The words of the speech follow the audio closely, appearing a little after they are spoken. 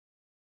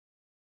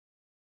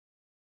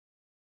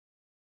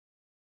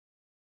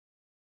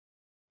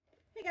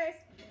Hey guys.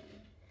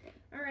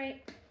 All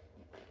right.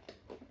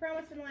 I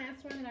promised in the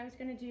last one that I was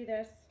going to do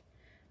this.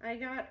 I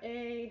got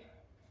a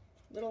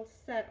little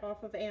set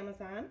off of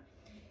Amazon,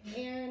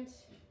 and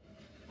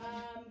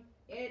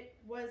it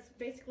was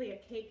basically a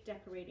cake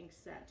decorating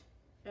set.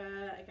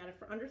 I got it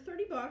for under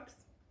 30 bucks,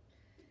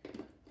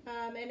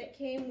 and it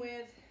came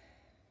with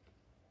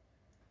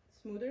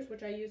smoothers,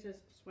 which I use as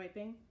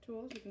swiping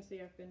tools. You can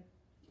see I've been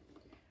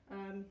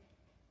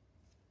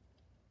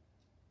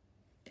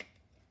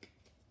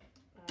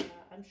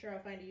I'm sure I'll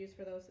find a use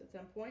for those at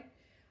some point.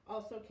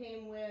 Also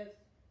came with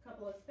a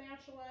couple of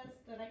spatulas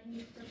that I can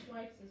use for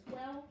swipes as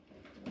well.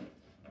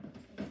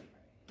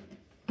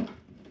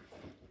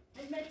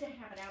 I meant to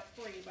have it out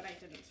for you, but I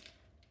didn't.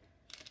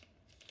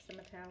 It's a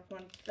metallic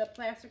one. The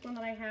plastic one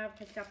that I have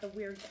has got the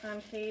weird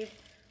concave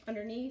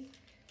underneath,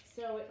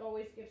 so it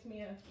always gives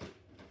me a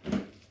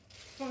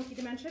funky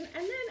dimension.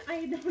 And then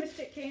I noticed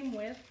it came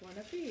with one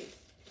of these.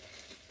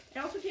 It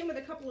also came with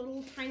a couple of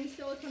little tiny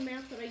silicone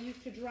mats that I use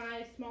to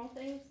dry small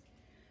things.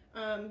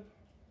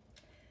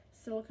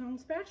 Silicone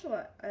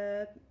spatula,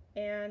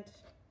 and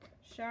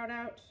shout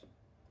out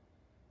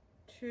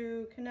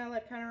to Canella.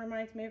 It kind of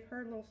reminds me of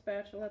her little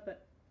spatula,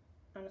 but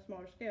on a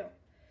smaller scale.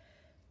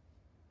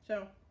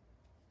 So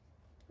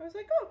I was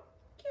like, oh,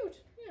 cute.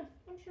 Yeah,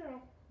 I'm sure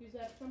I'll use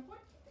that at some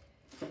point.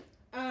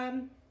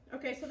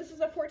 Okay, so this is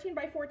a 14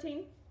 by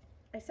 14.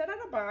 I set out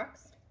a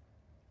box,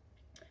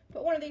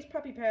 put one of these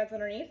puppy pads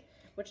underneath,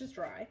 which is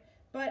dry,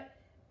 but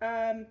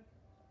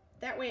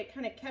that way it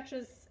kind of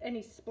catches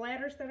any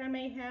splatters that I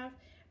may have.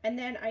 And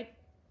then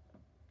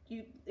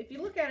if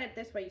you look at it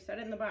this way, you set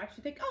it in the box,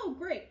 you think, oh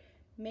great,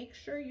 make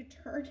sure you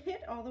turn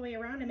it all the way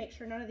around and make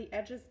sure none of the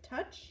edges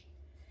touch,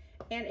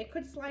 and it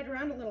could slide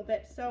around a little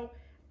bit. So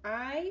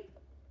I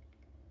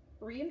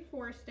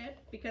reinforced it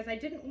because I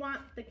didn't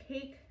want the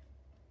cake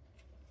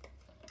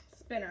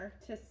spinner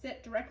to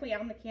sit directly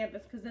on the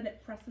canvas, because then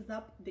it presses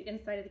up the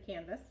inside of the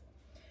canvas.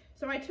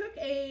 So I took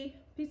a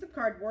piece of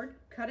cardboard,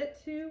 cut it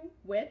to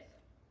width.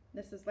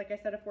 This is, like I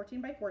said, a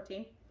 14 by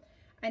 14.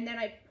 And then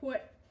I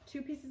put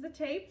 2 pieces of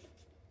tape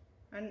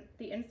on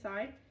the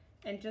inside,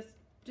 and just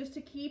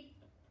to keep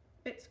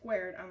it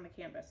squared on the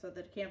canvas, so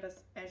that the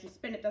canvas, as you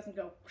spin it, doesn't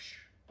go whoosh.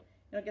 You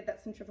don't get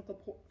that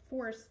centrifugal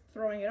force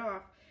throwing it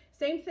off.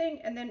 Same thing,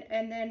 and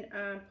then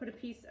put a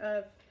piece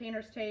of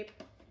painter's tape,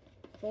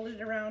 folded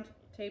it around,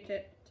 taped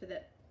it to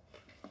the.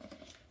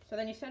 So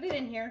then you set it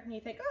in here, and you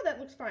think, oh, that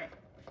looks fine.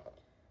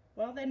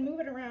 Well, then move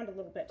it around a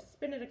little bit,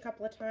 spin it a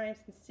couple of times,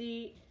 and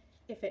see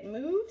if it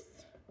moves.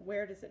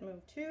 Where does it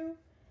move to?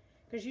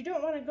 Because you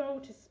don't want to go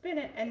to spin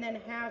it and then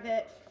have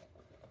it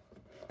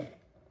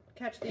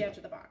catch the edge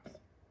of the box.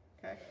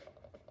 Okay?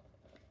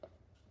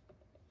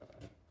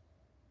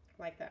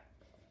 Like that.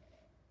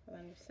 And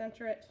then you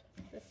center it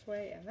this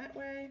way and that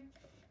way.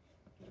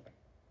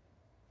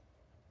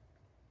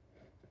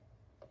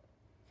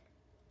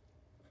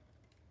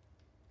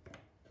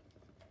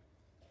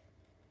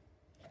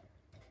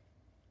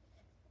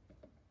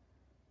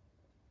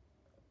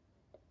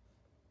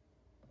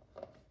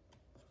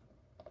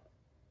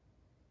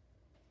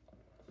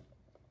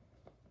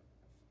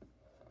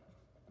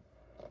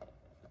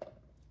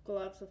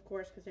 Gloves, of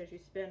course, because as you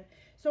spin.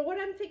 So what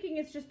I'm thinking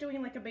is just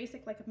doing like a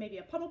basic, like maybe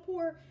a puddle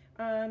pour.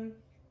 I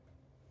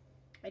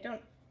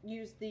don't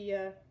use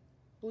the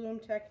bloom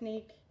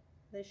technique,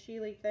 the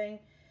Sheely thing,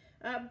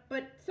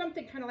 but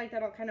something kind of like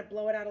that. I'll kind of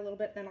blow it out a little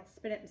bit, then I'll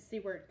spin it and see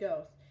where it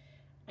goes.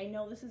 I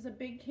know this is a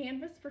big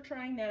canvas for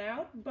trying that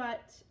out,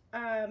 but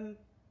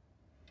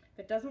if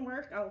it doesn't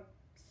work, I'll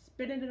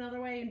spin it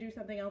another way and do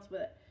something else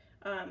with it.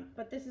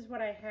 But this is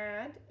what I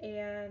had,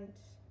 and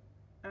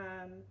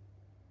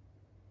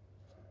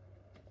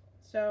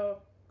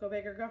so go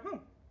big or go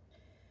home.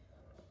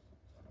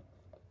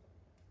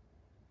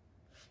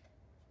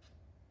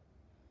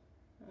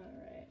 All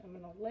right, I'm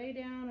going to lay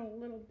down a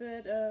little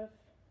bit of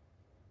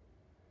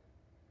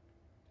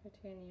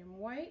titanium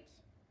white.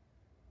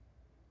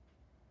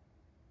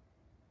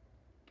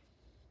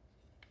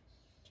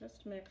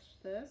 Just mix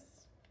this.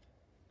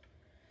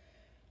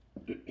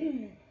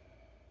 And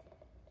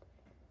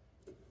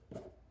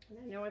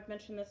I know I've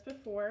mentioned this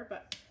before,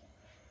 but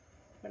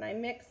when I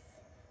mix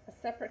a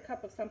separate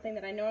cup of something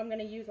that I know I'm going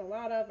to use a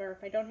lot of, or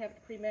if I don't have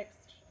it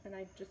pre-mixed and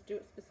I just do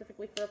it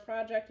specifically for a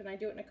project and I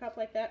do it in a cup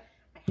like that,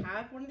 I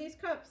have one of these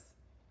cups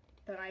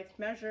that I've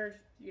measured,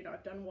 you know,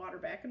 I've done water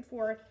back and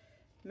forth,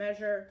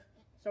 measure,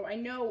 so I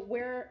know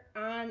where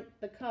on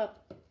the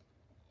cup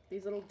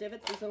these little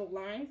divots, these little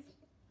lines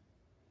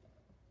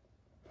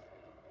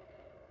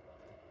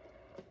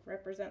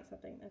represent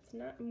something that's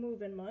not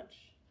moving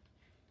much.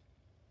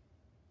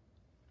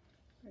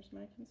 There's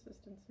my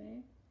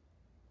consistency.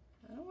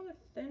 I don't want to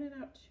thin it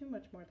out too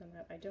much more than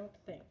that, I don't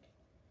think.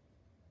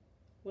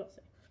 We'll see.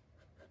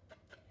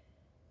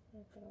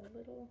 I've got a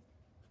little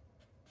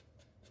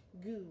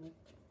goo,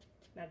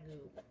 not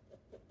goo.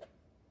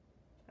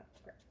 Oh,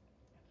 great.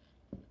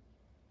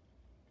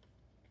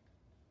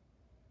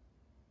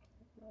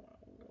 I want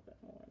a little bit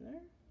more in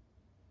there.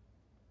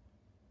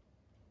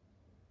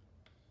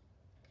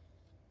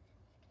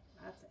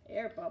 Lots of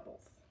air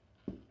bubbles.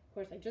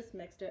 course, I just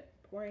mixed it,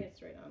 pouring it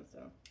straight on, so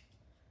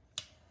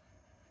it's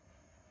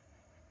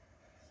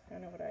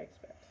kind of what I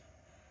expect.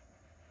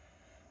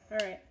 All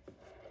right.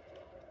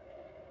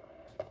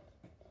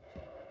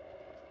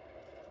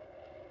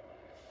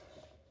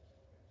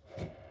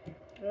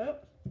 Oh,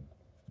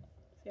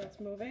 see how it's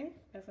moving?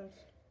 The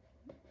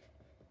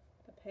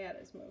pad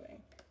is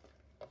moving.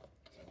 So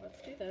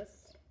let's do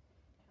this.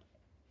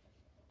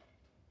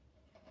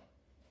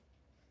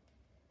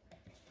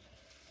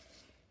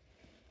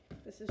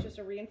 This is just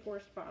a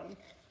reinforced bottom.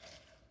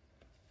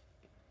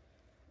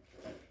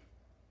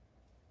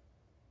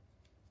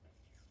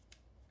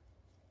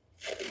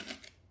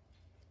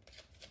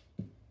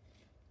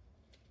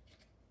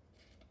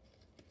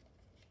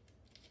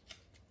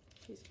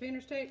 Piece of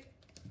painter's tape.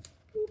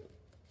 Boop.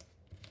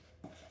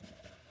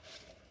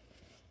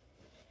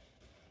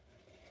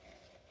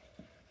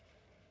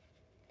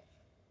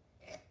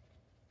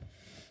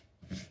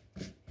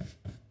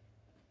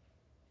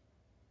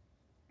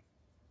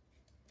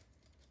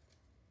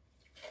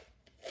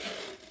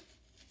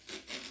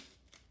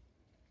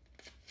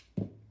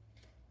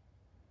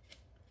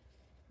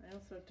 I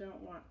also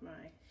don't want my, I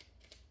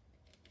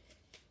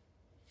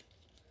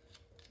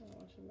don't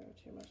want to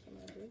move too much, I'm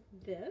going to do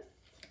this.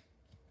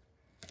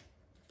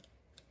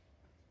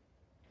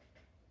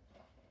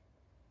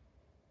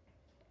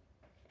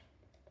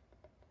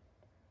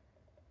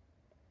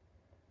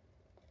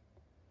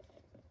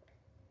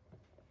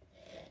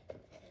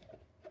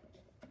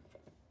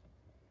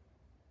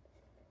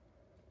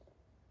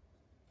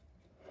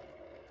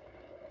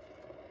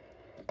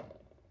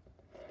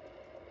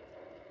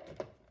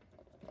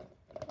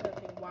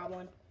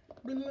 Wobbling.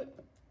 Like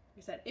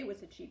I said, it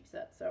was a cheap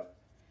set, so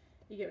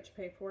you get what you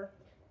pay for,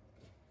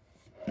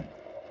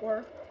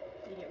 or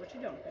you get what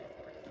you don't pay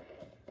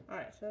for. All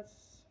right, so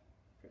that's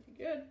pretty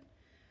good.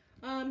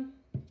 I'm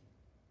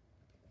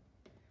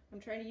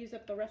trying to use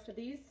up the rest of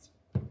these.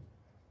 So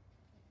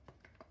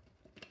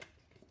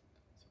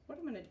what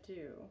I'm going to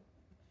do?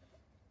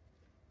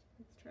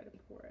 Let's try to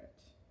pour it.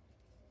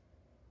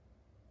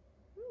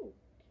 Ooh,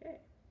 okay.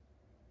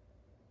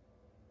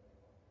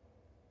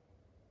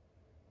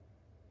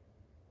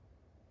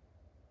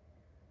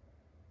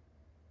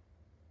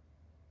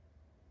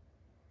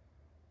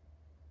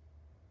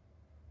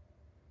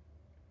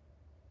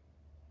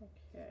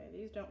 Okay,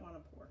 these don't want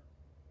to pour.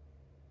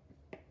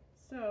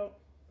 So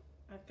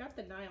I've got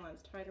the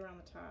nylons tied around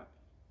the top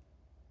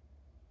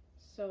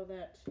so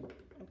that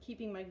I'm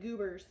keeping my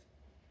goobers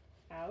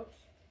out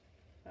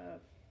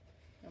of,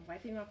 I'm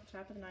wiping off the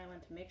top of the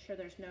nylon to make sure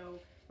there's no,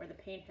 where the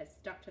paint has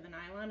stuck to the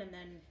nylon, and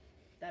then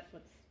that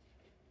puts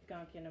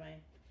gunk into my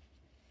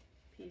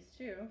piece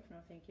too. No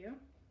thank you.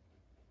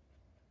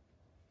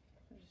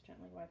 So just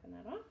gently wiping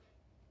that off.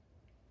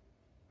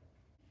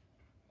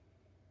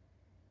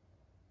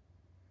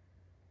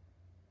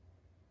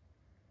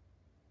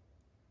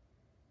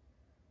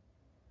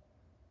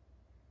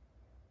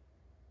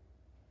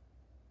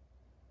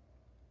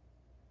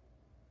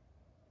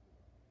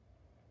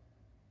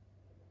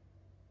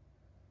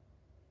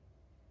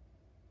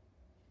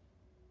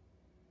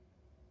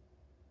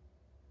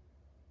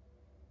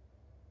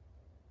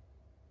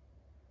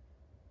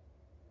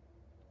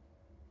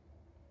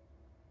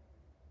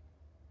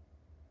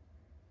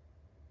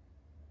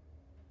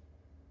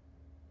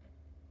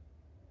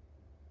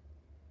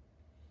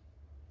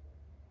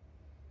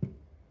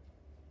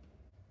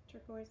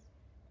 Turquoise.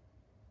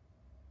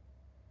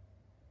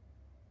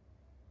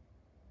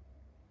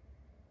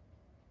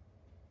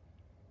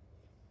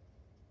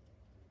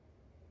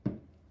 I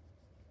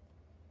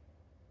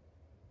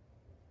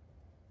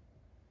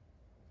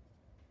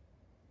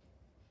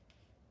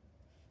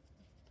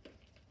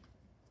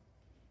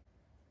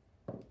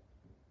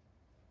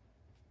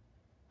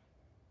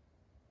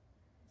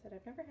said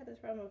I've never had this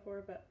problem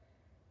before, but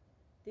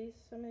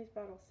some of these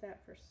bottles sat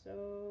for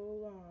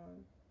so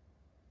long.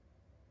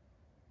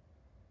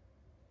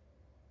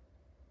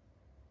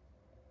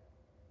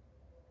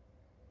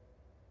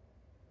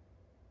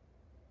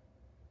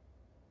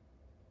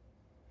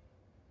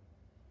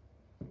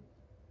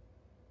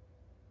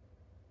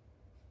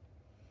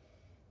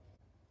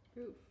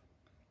 Oof.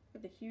 Look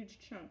at the huge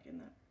chunk in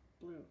that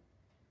blue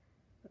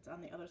that's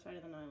on the other side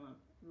of the nylon.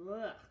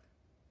 Ugh.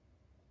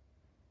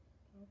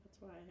 Well, that's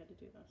why I had to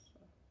do this. So.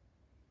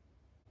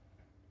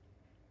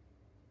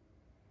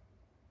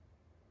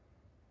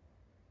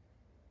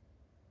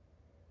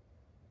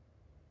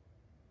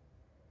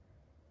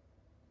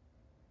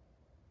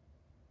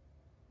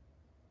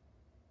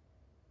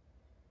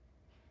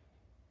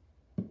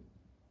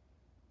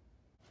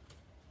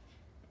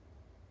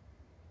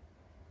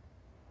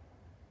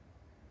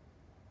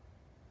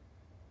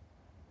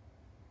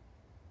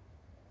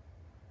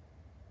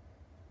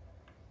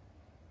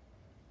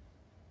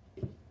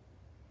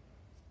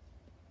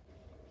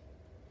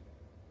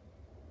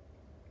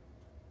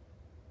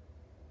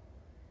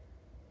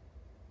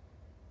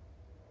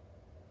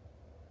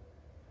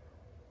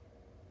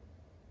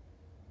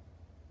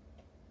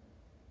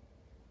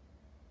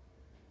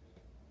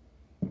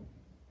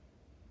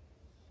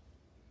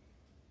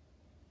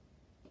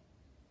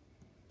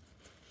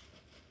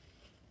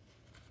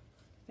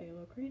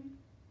 Green.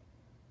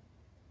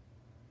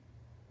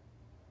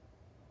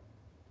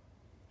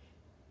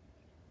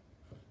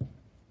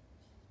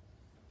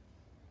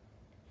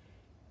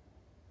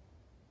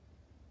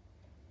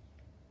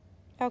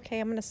 Okay,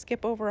 I'm going to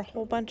skip over a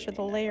whole bunch of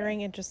the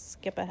layering and just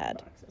skip ahead.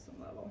 Box isn't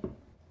level.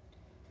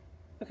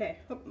 Okay,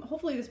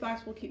 hopefully this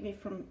box will keep me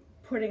from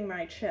putting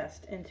my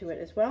chest into it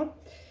as well.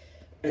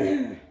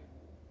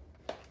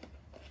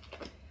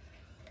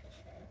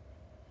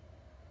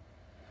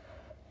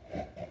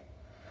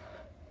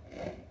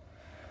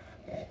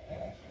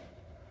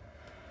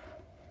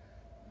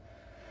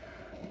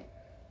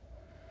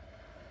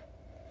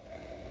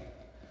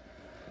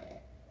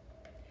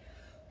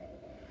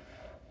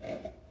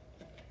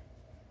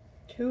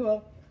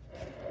 Cool.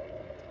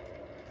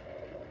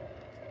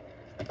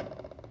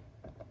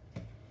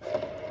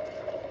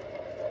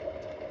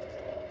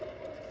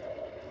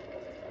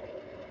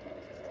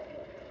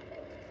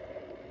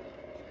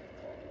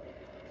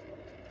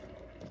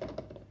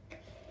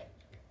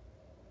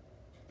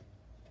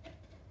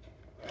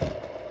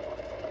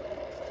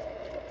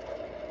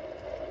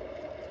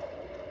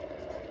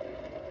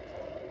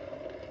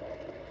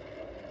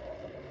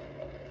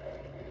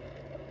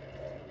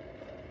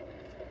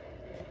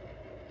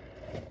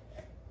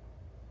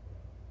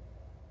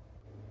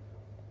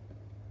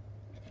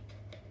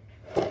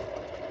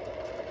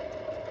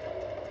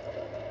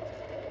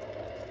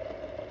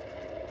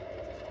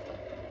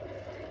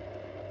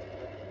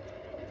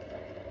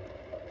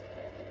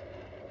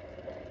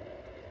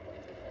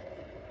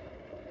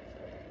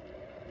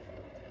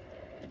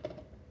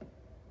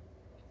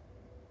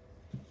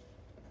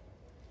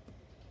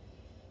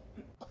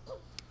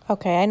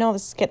 Okay, I know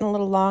this is getting a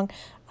little long,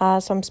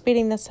 so I'm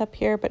speeding this up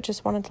here, but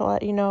just wanted to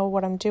let you know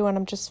what I'm doing.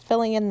 I'm just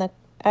filling in the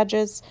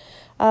edges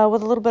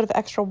with a little bit of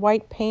extra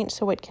white paint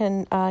so it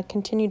can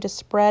continue to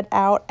spread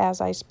out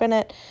as I spin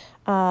it.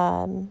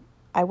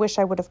 I wish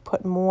I would have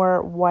put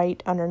more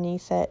white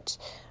underneath it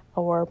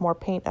or more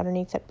paint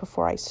underneath it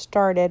before I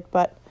started,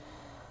 but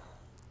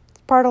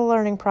it's part of the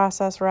learning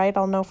process, right?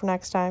 I'll know for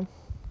next time.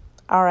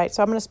 All right,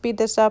 so I'm going to speed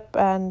this up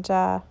and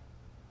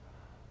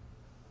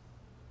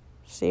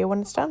see you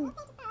when it's done.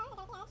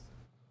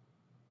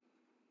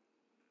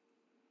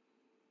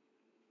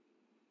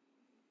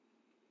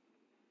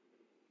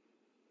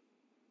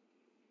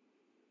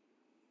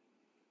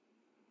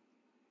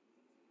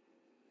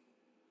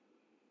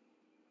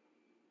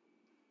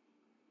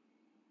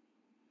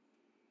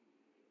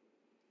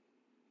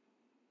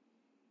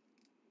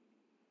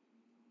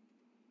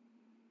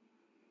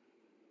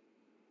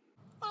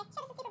 Sorry,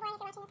 sure this is super boring if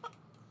you're watching this, but...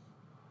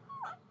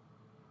 Okay.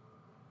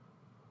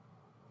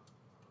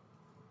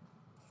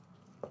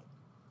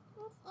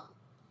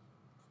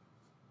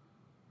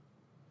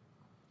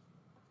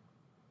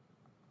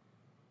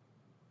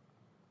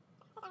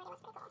 This already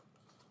looks pretty cool. I need a bigger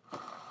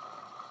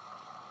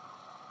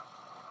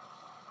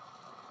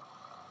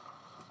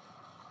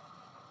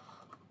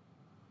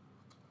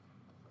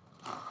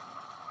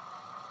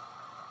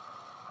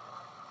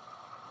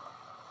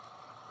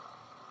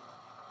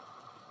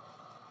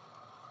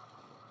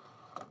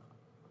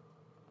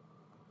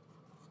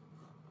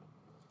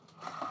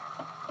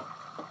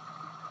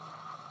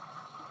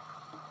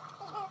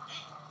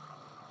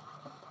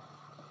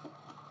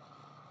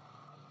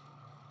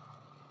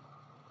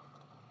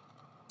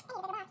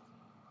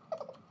box.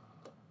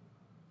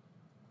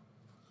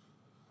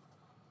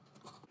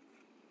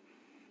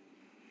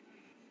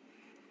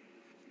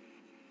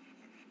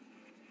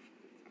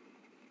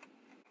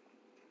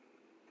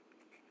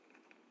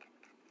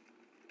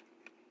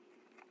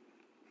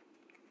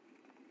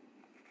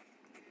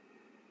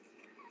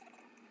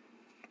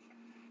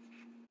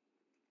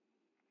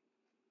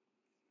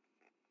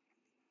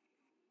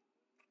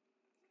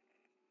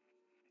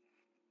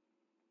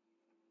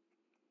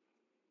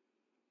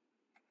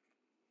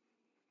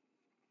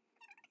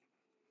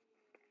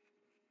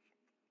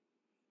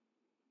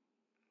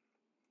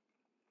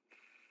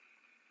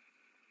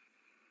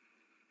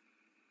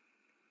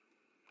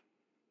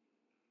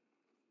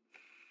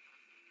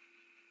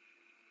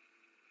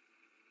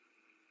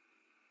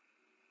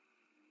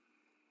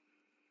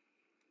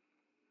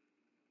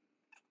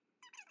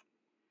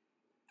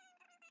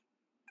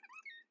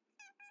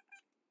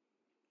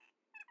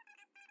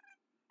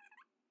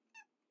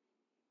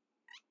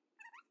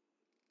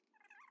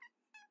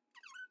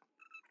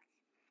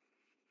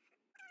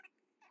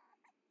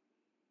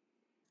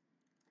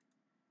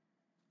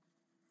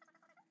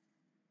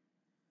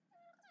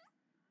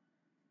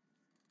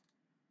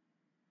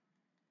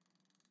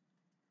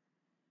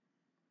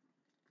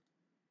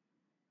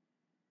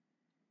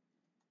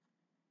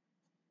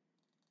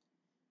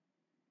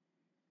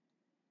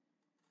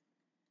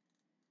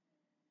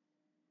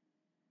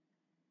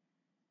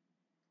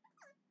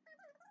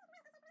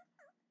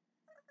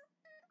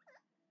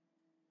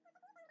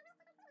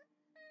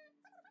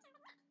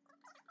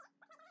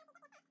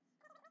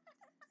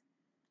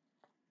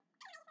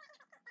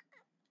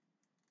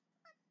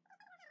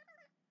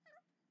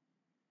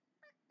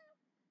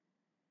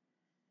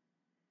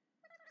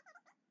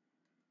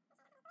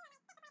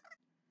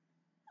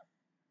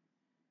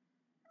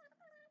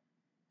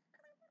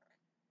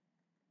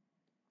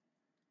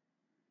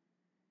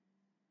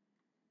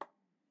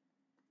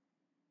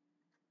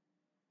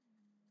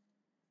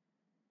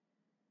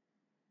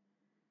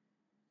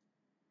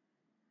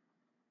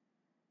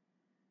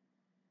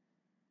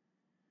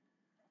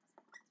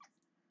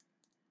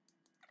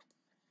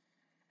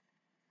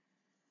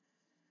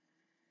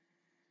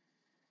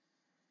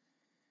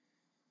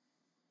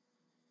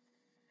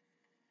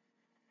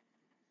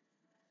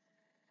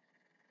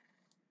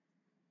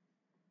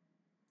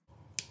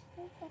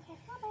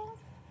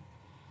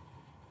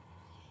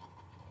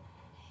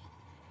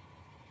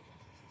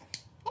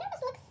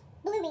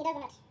 pretty,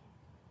 doesn't it?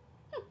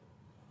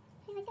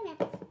 Here's my zoom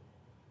apples.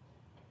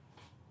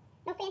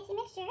 No fancy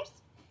mixtures,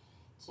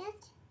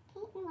 just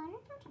paint and water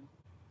and fountain.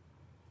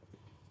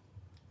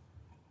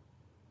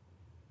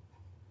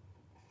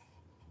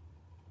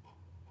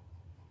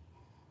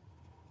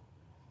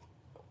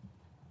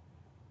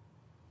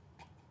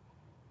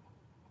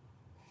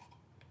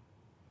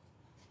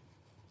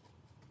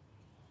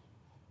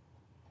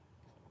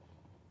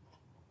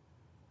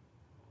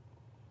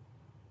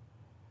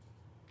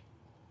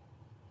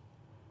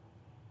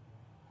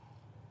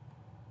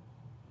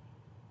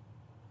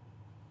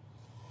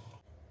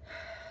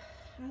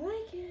 I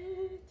like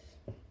it.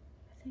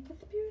 I think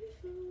it's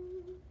beautiful.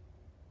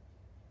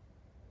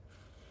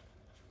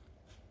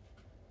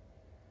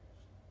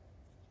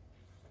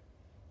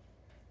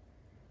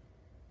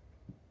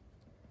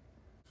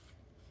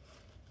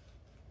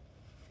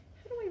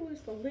 How do I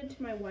lose the lid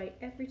to my white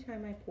every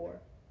time I pour?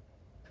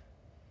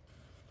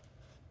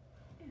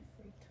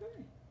 Every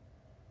time.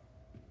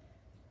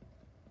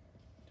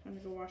 Time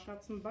to go wash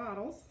out some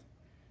bottles.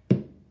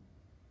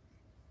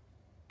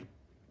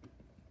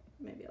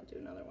 Maybe I'll do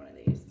another one of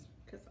these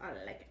because I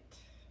like it.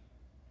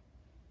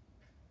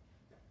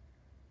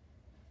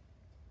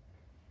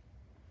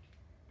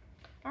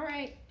 All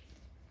right.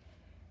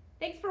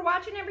 Thanks for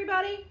watching,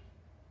 everybody.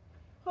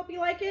 Hope you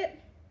like it.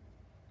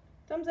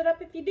 Thumbs it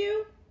up if you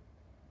do.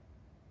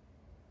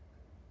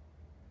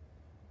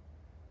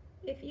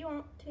 If you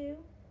want to.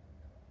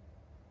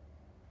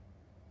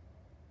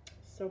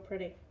 So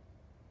pretty.